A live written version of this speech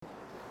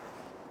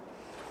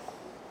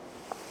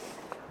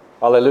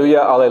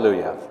Alleluia,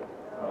 alleluia.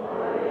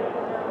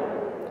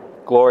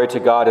 Glory to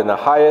God in the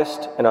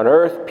highest, and on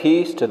earth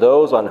peace to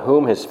those on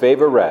whom his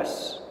favor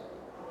rests.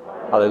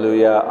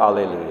 Alleluia,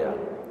 alleluia.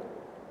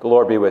 The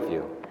Lord be with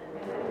you.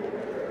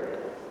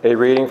 A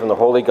reading from the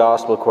Holy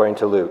Gospel according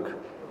to Luke.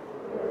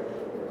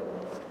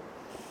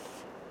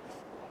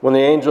 When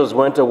the angels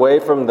went away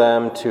from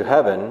them to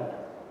heaven,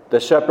 the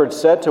shepherds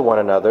said to one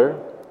another,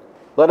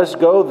 "Let us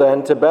go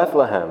then to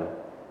Bethlehem,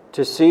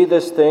 to see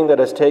this thing that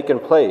has taken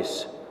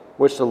place,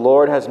 which the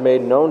Lord has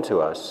made known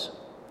to us."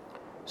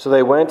 So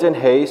they went in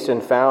haste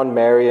and found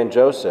Mary and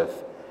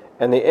Joseph,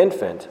 and the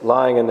infant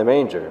lying in the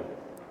manger.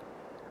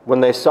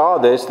 When they saw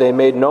this, they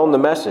made known the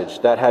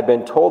message that had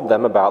been told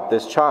them about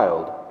this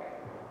child.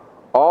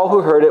 All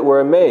who heard it were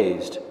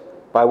amazed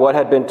by what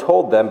had been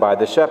told them by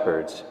the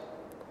shepherds.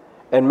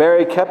 And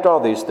Mary kept all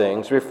these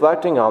things,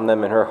 reflecting on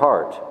them in her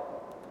heart.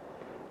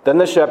 Then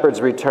the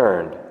shepherds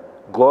returned,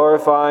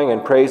 glorifying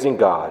and praising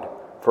God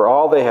for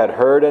all they had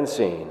heard and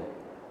seen,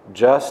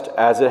 just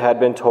as it had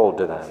been told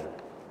to them.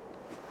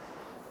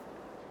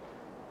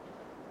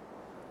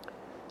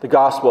 The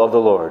Gospel of the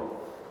Lord.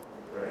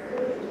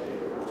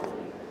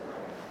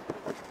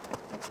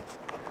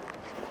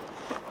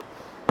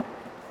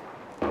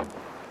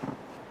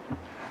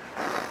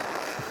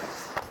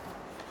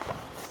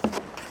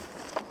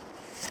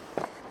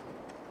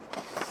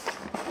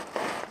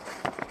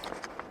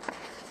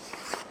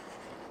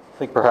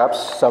 I think perhaps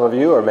some of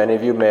you or many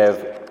of you may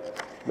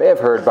have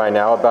heard by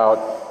now about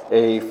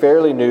a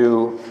fairly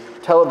new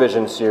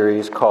television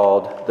series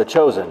called The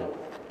Chosen.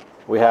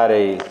 We had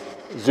a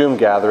Zoom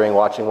gathering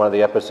watching one of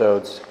the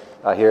episodes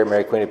here at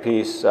Mary Queen of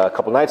Peace a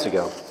couple nights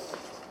ago.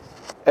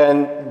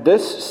 And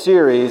this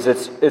series,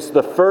 it's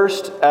the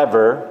first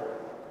ever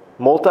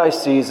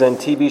multi-season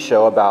TV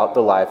show about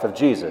the life of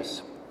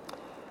Jesus.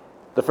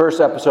 The first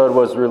episode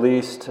was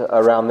released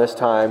around this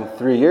time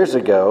 3 years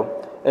ago,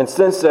 and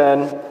since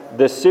then,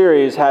 this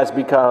series has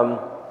become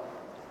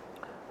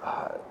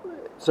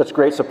such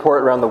great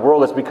support around the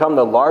world. It's become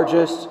the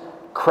largest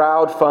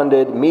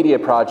crowd-funded media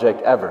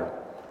project ever.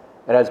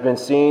 It has been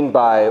seen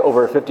by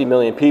over 50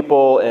 million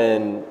people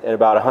in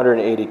about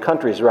 180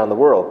 countries around the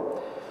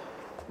world.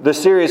 The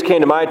series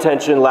came to my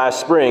attention last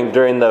spring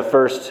during the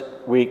first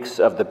weeks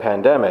of the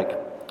pandemic.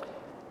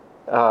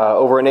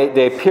 Over an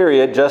 8-day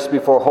period, just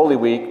before Holy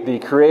Week, the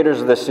creators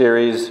of the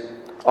series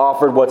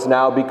offered what's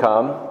now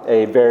become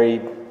a very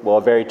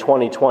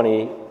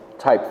 2020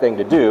 type thing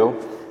to do.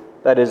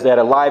 That is, they had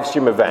a live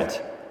stream event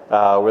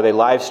where they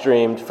live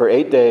streamed for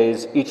 8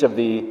 days each of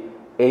the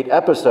 8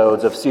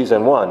 episodes of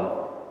season 1.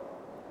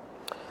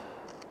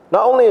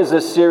 Not only is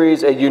this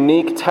series a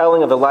unique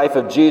telling of the life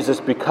of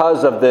Jesus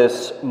because of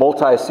this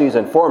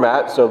multi-season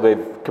format, so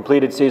they've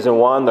completed season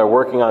 1, they're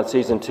working on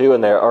season 2,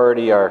 and they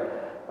already are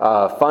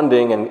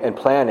funding and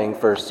planning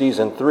for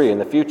season 3 in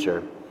the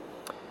future.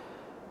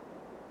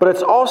 But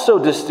it's also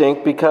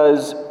distinct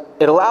because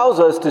it allows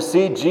us to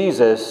see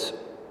Jesus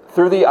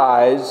through the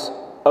eyes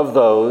of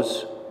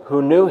those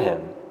who knew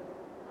him.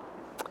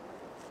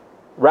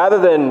 Rather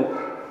than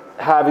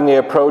having the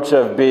approach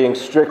of being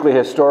strictly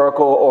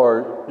historical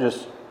or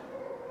just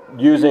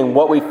using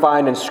what we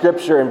find in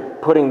Scripture and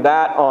putting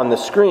that on the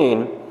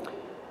screen,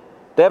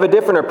 they have a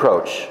different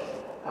approach.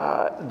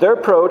 Their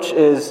approach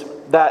is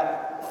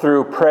that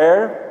through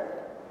prayer,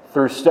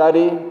 through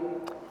study,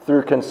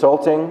 through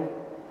consulting,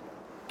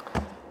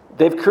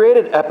 they've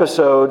created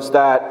episodes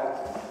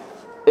that,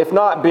 if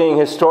not being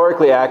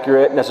historically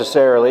accurate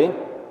necessarily,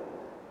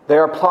 they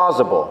are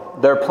plausible.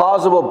 They're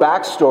plausible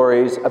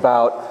backstories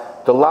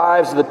about the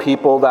lives of the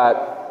people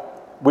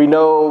that we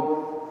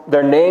know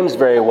their names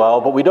very well,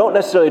 but we don't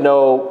necessarily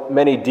know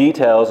many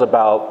details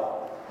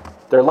about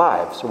their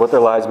lives or what their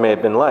lives may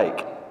have been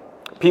like.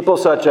 People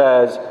such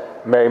as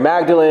Mary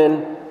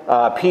Magdalene,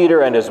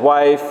 Peter and his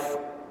wife,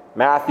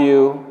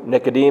 Matthew,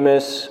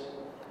 Nicodemus,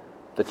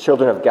 the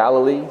children of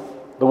Galilee,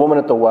 the woman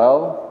at the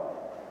well,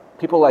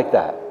 people like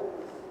that.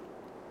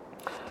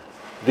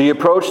 The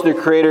approach the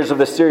creators of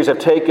this series have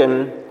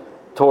taken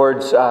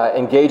towards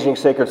engaging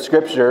sacred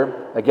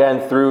scripture,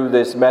 again through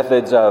these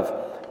methods of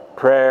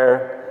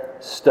prayer,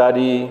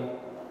 study,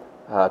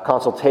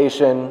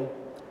 consultation,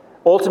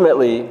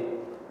 ultimately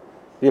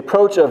the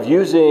approach of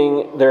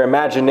using their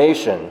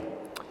imagination.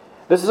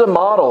 This is a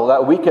model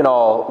that we can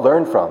all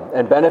learn from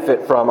and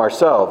benefit from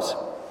ourselves.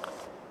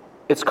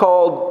 It's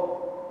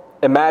called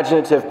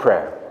imaginative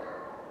prayer.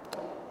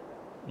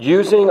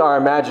 Using our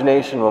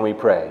imagination when we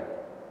pray.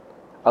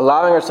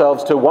 Allowing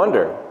ourselves to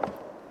wonder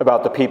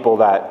about the people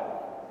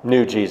that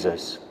knew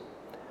Jesus.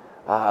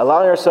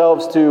 Allowing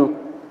ourselves to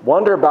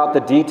wonder about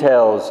the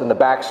details and the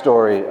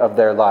backstory of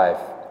their life.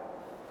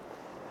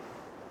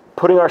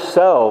 Putting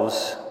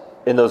ourselves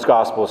in those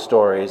gospel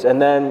stories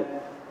and then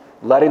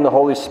letting the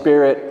Holy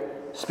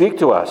Spirit speak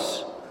to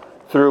us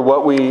through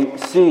what we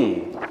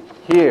see,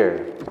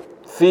 hear,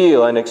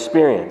 feel, and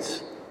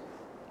experience.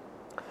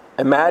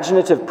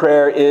 Imaginative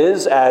prayer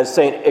is, as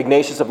St.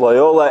 Ignatius of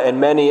Loyola and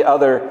many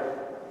other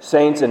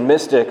saints and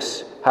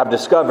mystics have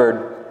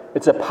discovered,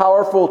 it's a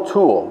powerful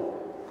tool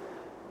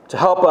to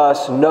help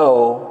us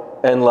know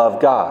and love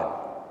God.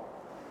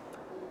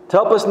 To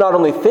help us not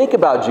only think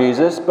about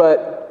Jesus,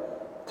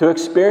 but to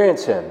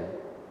experience him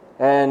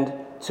and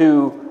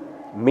to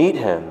meet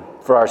him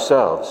for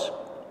ourselves.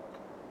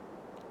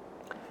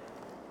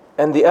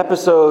 And the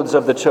episodes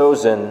of The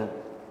Chosen,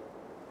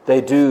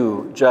 they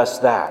do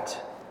just that.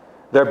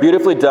 They're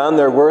beautifully done.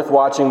 They're worth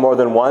watching more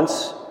than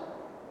once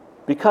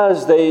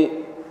because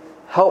they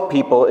help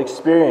people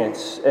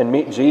experience and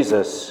meet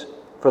Jesus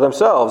for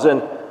themselves.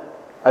 And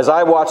as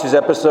I watch these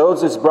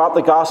episodes, it's brought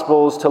the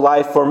Gospels to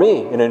life for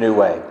me in a new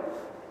way.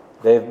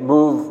 They've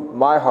moved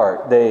my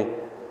heart. They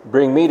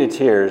bring me to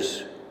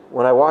tears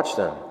when I watch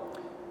them.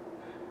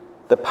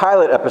 The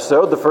pilot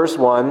episode, the first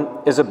one,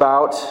 is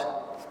about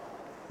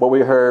what we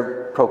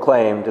heard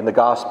proclaimed in the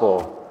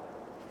Gospel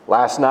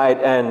last night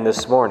and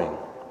this morning.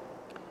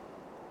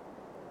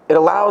 It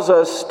allows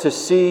us to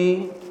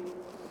see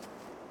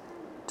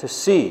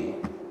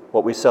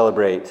what we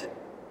celebrate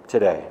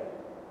today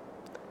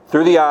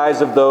through the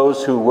eyes of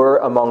those who were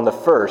among the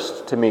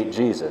first to meet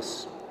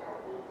Jesus,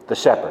 the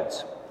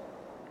shepherds.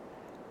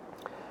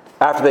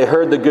 After they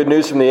heard the good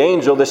news from the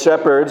angel, the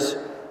shepherds,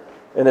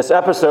 in this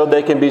episode,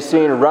 they can be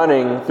seen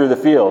running through the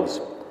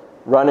fields,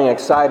 running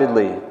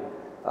excitedly.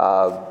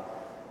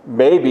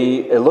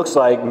 It looks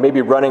like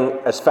running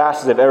as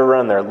fast as they've ever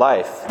run in their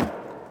life,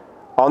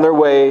 on their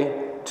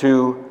way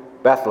to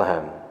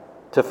Bethlehem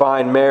to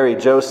find Mary,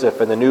 Joseph,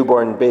 and the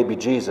newborn baby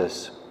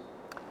Jesus.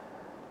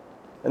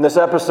 In this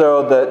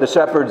episode, the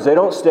shepherds, they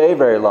don't stay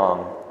very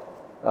long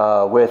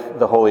with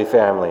the Holy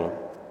Family.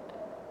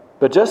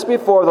 But just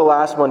before the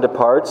last one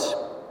departs,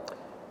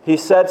 he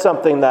said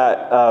something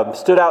that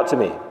stood out to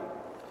me.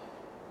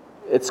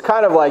 It's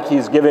kind of like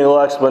he's giving a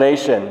little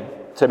explanation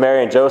to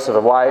Mary and Joseph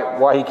of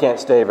why he can't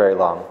stay very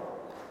long.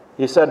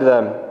 He said to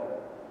them,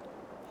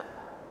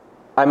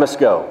 "I must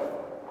go.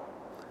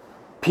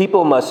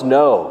 People must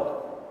know.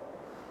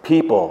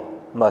 People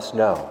must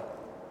know."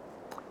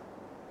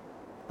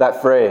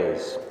 That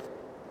phrase,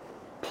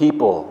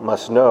 "people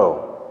must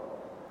know,"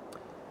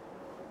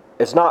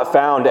 it's not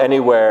found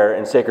anywhere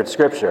in sacred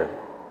scripture,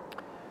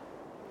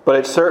 but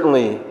it's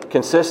certainly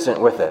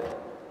consistent with it.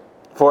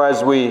 For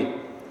as we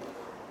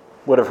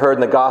would have heard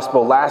in the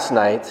gospel last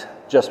night,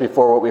 just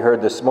before what we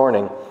heard this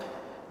morning,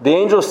 the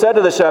angel said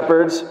to the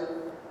shepherds,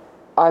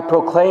 "I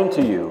proclaim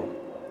to you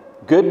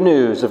good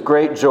news of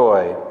great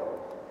joy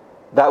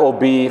that will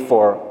be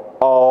for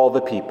all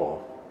the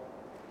people."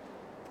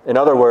 In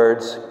other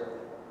words,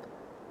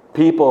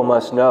 people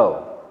must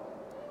know.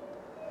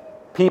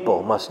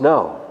 People must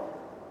know.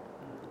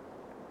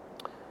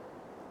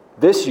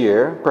 This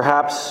year,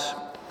 perhaps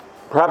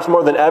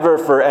more than ever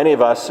for any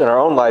of us in our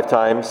own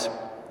lifetimes,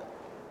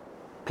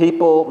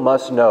 people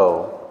must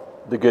know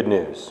the good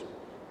news.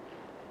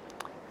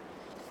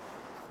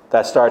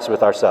 That starts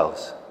with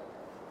ourselves,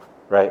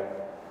 right?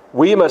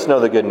 We must know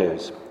the good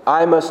news.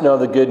 I must know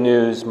the good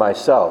news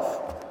myself.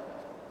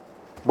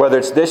 Whether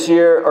it's this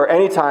year or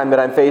any time that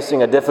I'm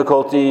facing a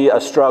difficulty, a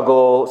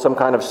struggle, some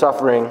kind of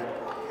suffering,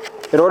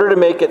 in order to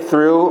make it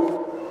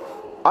through,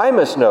 I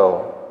must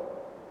know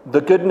the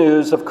good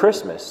news of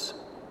Christmas,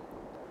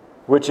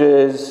 which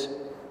is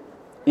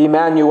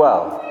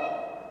Emmanuel,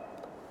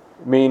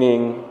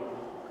 meaning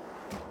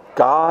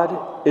God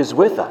is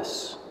with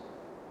us.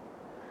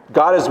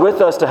 God is with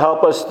us to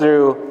help us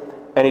through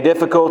any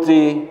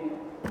difficulty,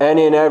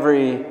 any and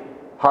every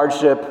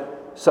hardship,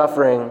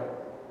 suffering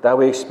that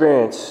we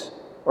experience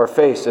or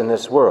face in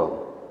this world.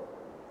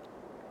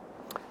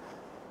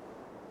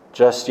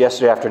 Just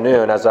yesterday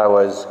afternoon, as I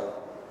was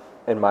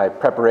in my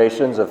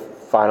preparations of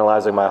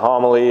finalizing my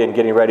homily and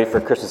getting ready for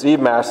Christmas Eve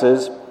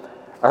Masses,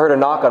 I heard a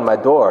knock on my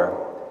door,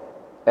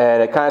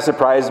 and it kind of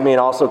surprised me, and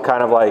also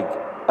kind of like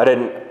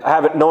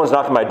no one's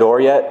knocked on my door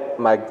yet,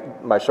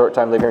 my short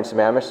time living here in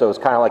Sammamish, so it's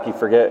kind of like you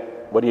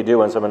forget, what do you do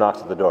when someone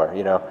knocks at the door,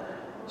 you know?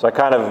 So I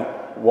kind of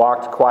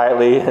walked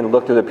quietly and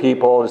looked through the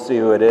peephole to see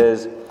who it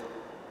is,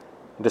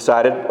 and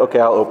decided, okay,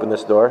 I'll open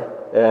this door,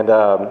 and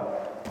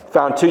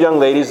found two young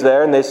ladies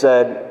there, and they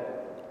said,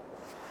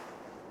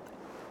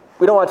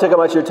 "We don't want to take up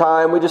much of your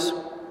time,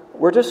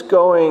 we're just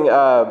going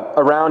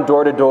around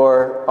door to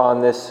door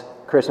on this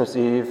Christmas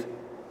Eve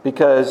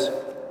because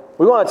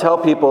we want to tell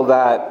people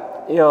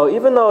that, you know,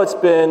 even though it's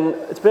been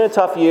a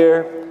tough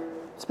year,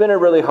 it's been a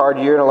really hard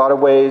year in a lot of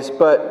ways,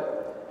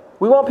 but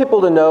we want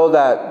people to know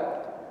that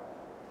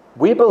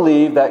we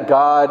believe that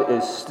God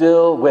is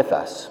still with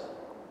us.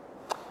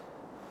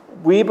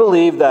 We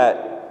believe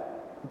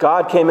that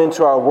God came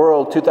into our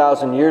world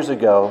 2,000 years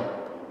ago,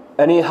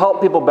 and he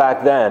helped people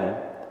back then,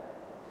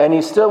 and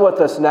he's still with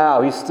us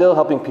now. He's still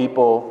helping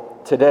people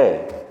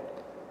today.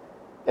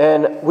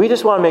 And we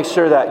just want to make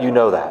sure that you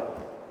know that."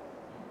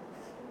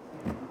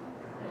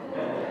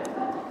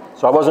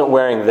 So I wasn't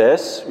wearing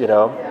this, you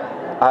know.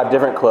 I have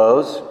different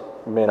clothes.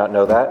 You may not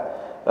know that.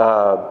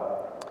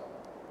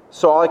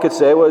 So all I could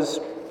say was,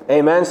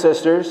 "Amen,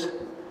 sisters.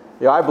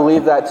 You know, I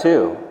believe that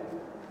too."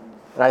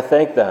 And I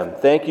thank them.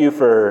 Thank you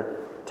for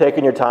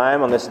taking your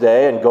time on this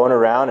day and going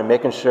around and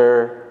making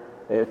sure,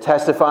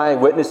 testifying,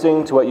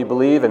 witnessing to what you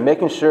believe, and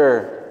making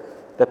sure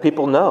that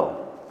people know.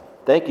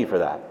 Thank you for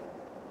that.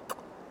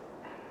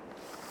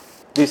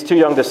 These two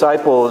young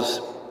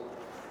disciples,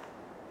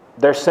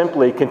 they're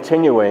simply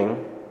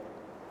continuing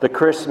the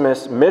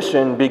Christmas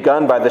mission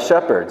begun by the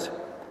shepherds.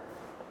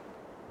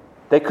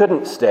 They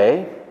couldn't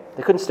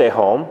stay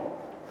home.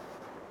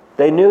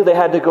 They knew they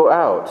had to go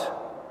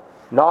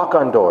out, knock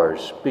on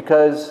doors,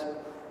 because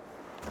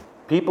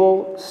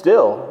people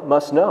still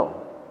must know.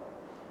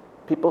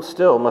 People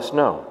still must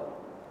know.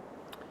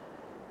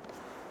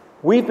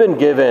 We've been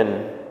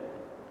given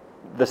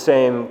the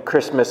same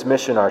Christmas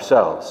mission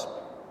ourselves.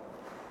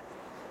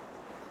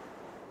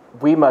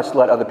 We must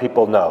let other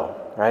people know,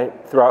 right?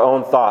 Through our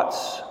own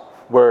thoughts,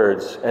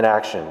 words, and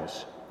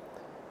actions.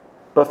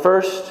 But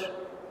first,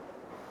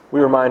 we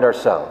remind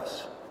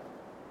ourselves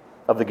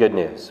of the good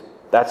news.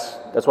 That's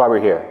why we're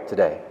here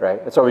today,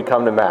 right? That's why we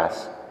come to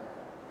Mass.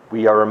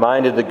 We are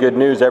reminded of the good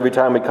news every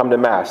time we come to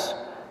Mass.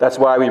 That's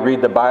why we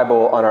read the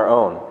Bible on our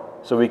own,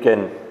 so we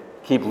can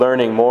keep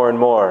learning more and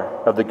more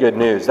of the good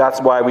news.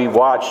 That's why we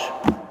watch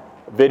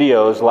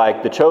videos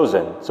like The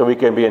Chosen, so we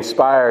can be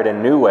inspired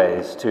in new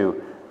ways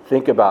to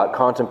think about,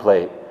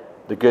 contemplate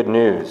the good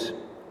news.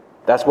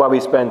 That's why we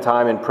spend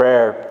time in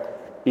prayer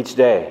each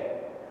day,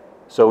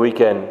 so we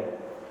can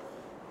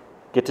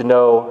get to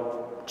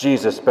know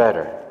Jesus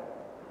better,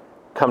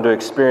 come to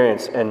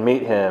experience and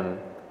meet him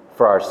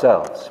for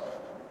ourselves.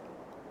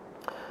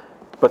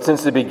 But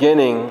since the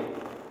beginning,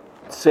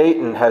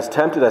 Satan has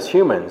tempted us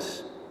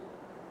humans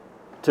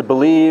to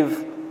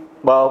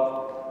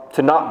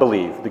to not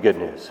believe the good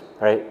news,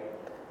 right?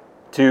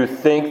 To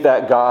think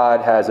that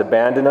God has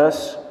abandoned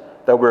us,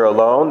 that we're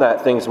alone,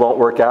 that things won't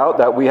work out,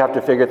 that we have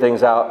to figure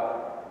things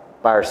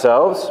out by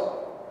ourselves.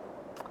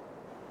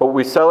 But what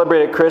we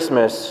celebrate at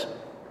Christmas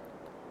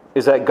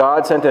is that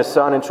God sent his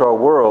Son into our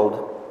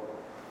world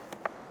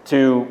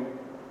to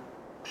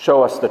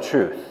show us the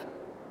truth.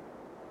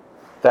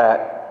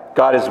 That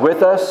God is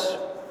with us,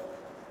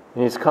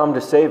 and he's come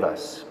to save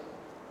us.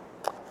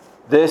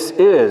 This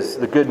is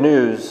the good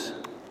news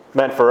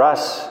meant for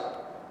us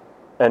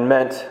and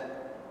meant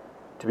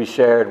to be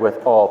shared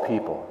with all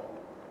people.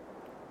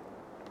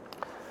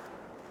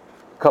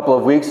 A couple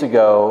of weeks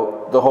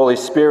ago, the Holy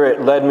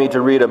Spirit led me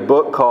to read a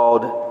book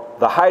called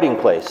The Hiding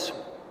Place.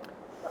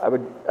 I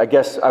would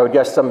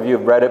guess some of you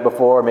have read it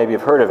before, maybe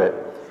you've heard of it.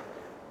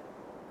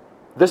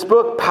 This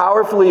book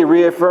powerfully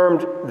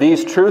reaffirmed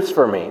these truths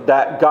for me,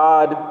 that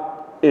God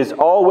is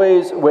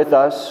always with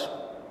us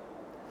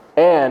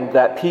and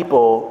that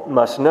people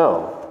must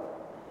know.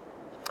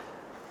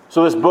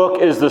 So this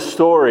book is the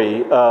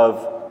story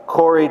of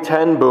Corrie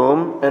ten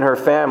Boom and her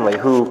family,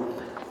 who,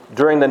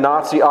 during the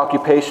Nazi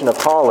occupation of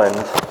Holland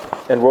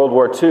in World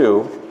War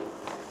II,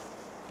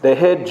 they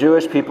hid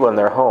Jewish people in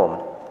their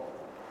home.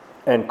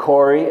 And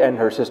Corrie and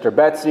her sister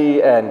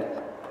Betsy and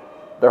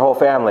their whole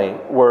family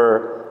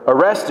were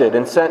arrested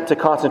and sent to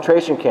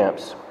concentration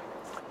camps.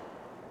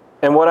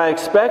 And what I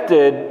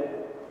expected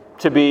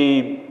to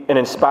be an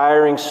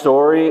inspiring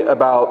story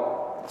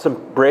about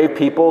some brave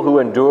people who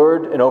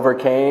endured and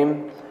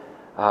overcame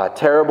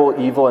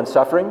terrible evil and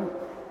suffering,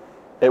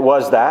 it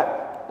was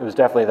that. It was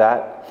definitely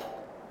that.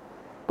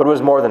 But it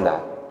was more than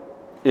that.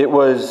 It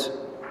was,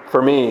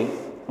 for me,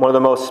 one of the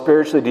most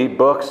spiritually deep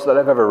books that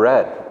I've ever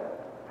read.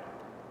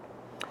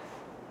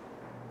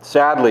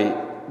 Sadly,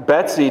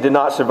 Betsy did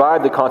not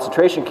survive the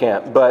concentration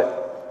camp,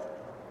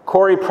 but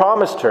Corrie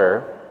promised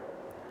her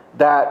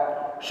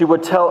that she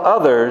would tell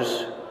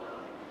others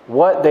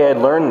what they had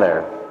learned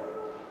there.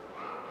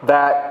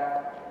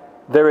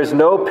 That there is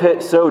no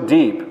pit so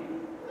deep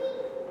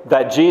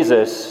that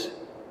Jesus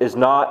is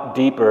not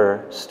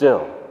deeper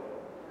still.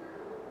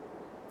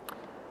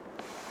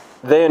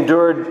 They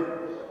endured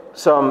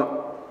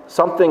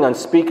something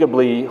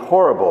unspeakably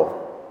horrible,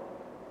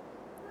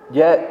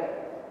 yet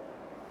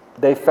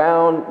they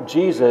found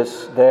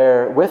Jesus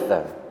there with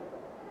them.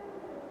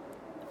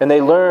 And they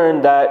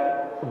learned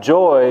that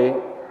joy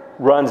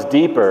runs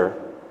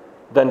deeper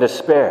than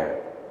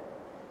despair.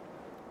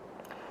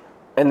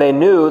 And they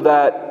knew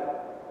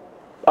that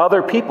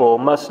other people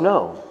must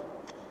know.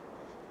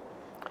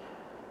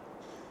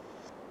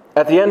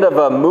 At the end of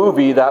a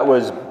movie that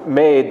was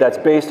made that's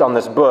based on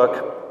this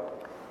book,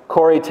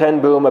 Corrie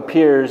ten Boom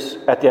appears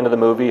at the end of the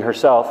movie,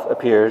 herself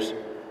appears,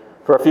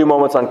 for a few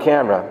moments on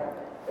camera.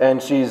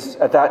 And she's,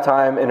 at that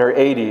time, in her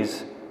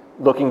 80s,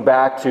 looking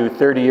back to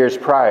 30 years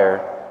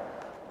prior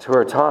to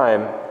her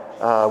time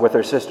with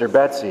her sister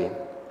Betsy.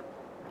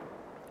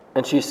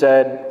 And she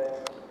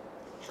said,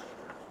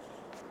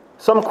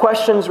 "Some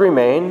questions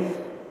remain,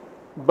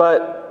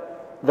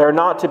 but they're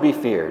not to be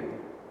feared.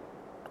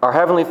 Our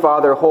Heavenly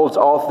Father holds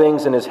all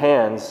things in his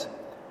hands,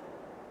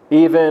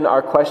 even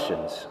our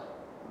questions.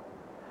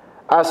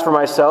 As for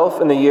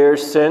myself, in the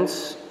years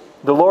since,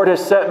 the Lord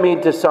has sent me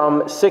to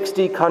some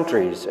 60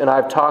 countries, and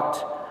I've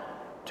talked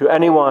to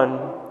anyone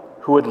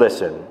who would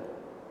listen.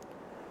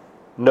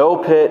 No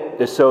pit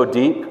is so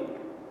deep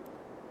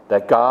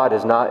that God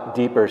is not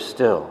deeper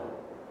still.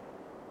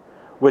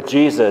 With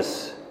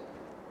Jesus,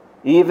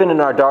 even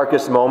in our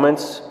darkest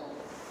moments,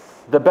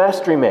 the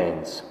best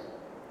remains,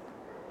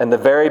 and the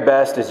very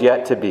best is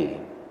yet to be.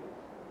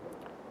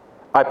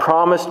 I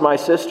promised my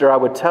sister I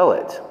would tell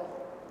it,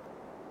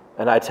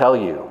 and I tell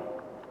you.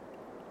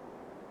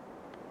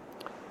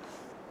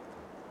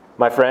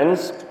 My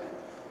friends,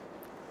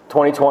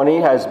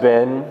 2020 has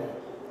been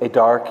a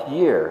dark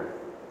year,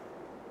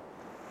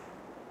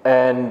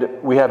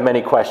 and we have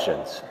many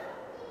questions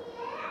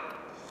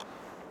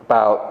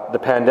about the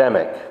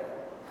pandemic,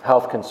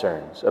 health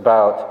concerns,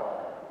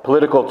 about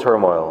political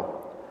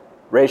turmoil,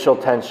 racial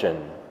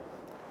tension,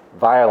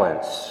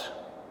 violence,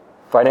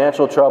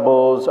 financial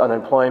troubles,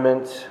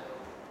 unemployment,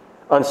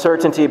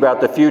 uncertainty about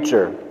the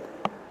future,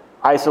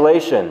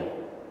 isolation,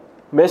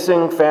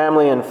 missing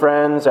family and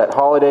friends at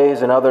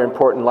holidays and other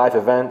important life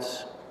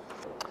events.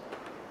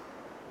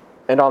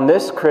 And on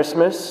this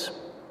Christmas,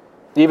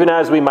 even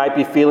as we might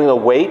be feeling the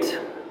weight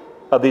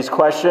of these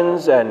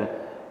questions and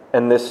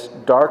this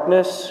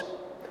darkness,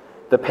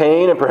 the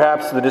pain and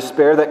perhaps the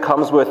despair that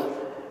comes with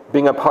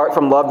being apart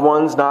from loved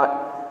ones,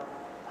 not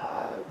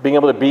being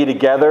able to be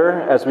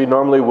together as we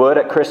normally would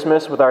at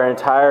Christmas with our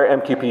entire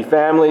MQP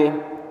family,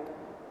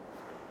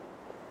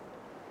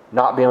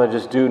 not being able to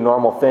just do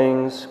normal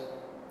things,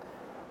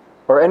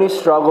 or any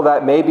struggle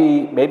that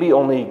maybe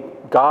only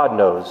God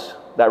knows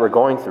that we're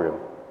going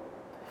through.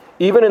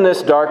 Even in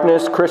this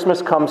darkness,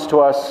 Christmas comes to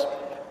us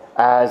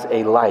as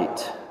a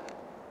light.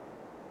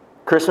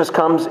 Christmas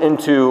comes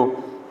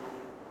into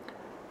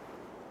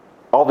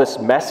all this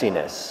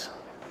messiness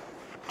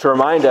to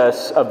remind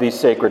us of these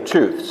sacred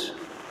truths.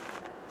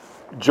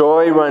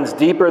 Joy runs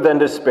deeper than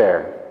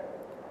despair.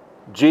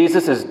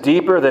 Jesus is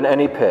deeper than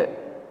any pit.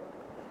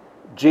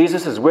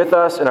 Jesus is with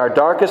us in our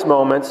darkest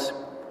moments,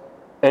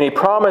 and he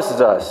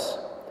promises us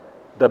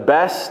the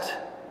best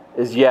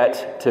is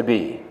yet to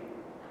be.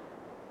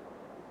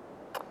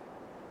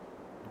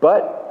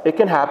 But it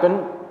can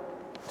happen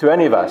to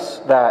any of us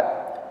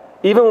that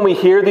even when we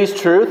hear these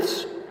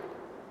truths,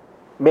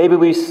 maybe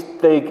we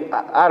think,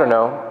 I don't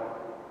know,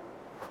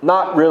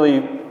 not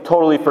really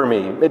totally for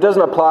me. It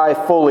doesn't apply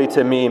fully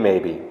to me,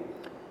 maybe.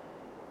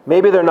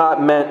 Maybe they're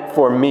not meant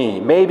for me.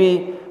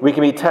 Maybe we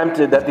can be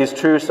tempted that these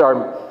truths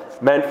are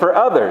meant for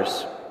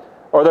others,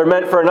 or they're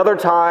meant for another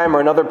time or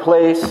another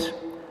place.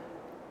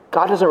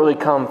 God doesn't really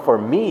come for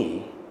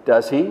me,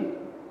 does he?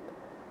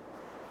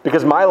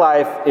 Because my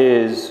life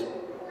is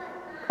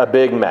a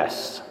big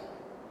mess.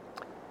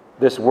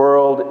 This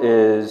world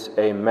is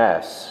a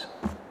mess.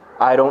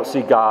 I don't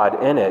see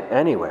God in it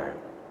anywhere.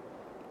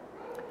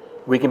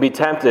 We can be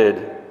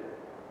tempted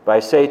by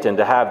Satan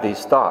to have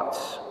these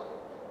thoughts.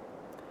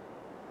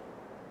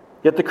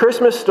 Yet the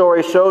Christmas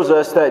story shows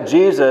us that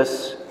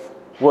Jesus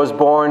was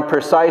born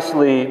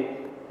precisely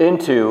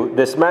into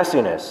this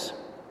messiness.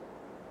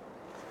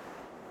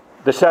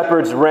 The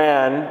shepherds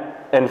ran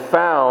and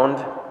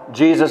found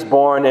Jesus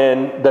born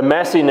in the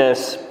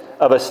messiness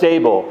of a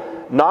stable,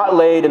 not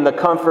laid in the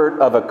comfort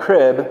of a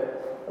crib,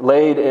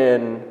 laid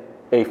in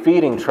a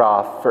feeding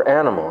trough for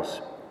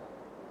animals.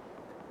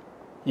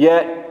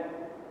 Yet,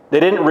 they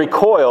didn't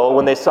recoil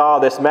when they saw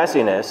this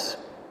messiness.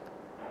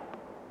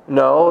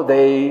 No,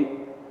 they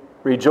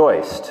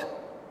rejoiced.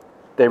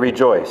 They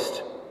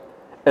rejoiced.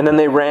 And then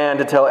they ran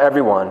to tell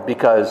everyone,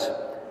 because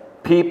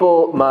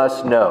people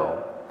must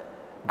know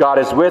God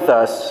is with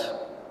us,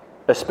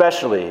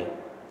 especially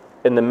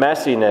in the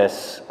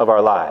messiness of our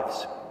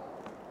lives.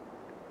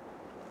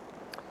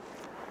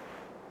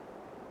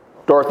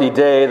 Dorothy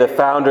Day, the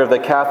founder of the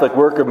Catholic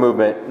Worker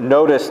Movement,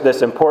 noticed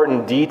this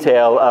important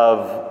detail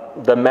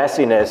of the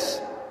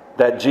messiness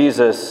that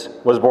Jesus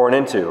was born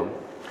into.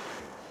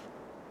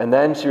 And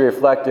then she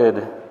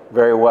reflected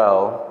very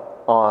well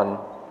on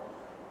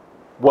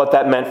what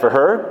that meant for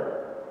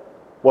her,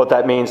 what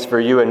that means for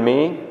you and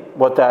me,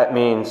 what that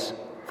means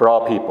for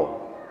all people.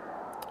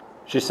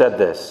 She said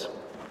this: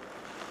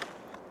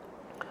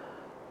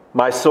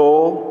 "My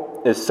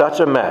soul is such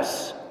a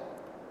mess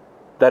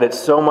that it's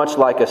so much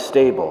like a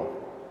stable.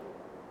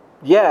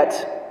 Yet,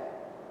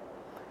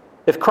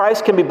 if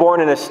Christ can be born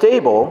in a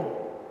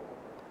stable,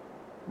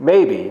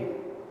 maybe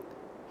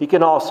he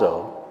can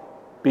also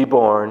be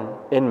born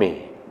in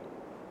me."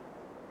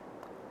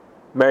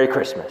 Merry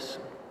Christmas.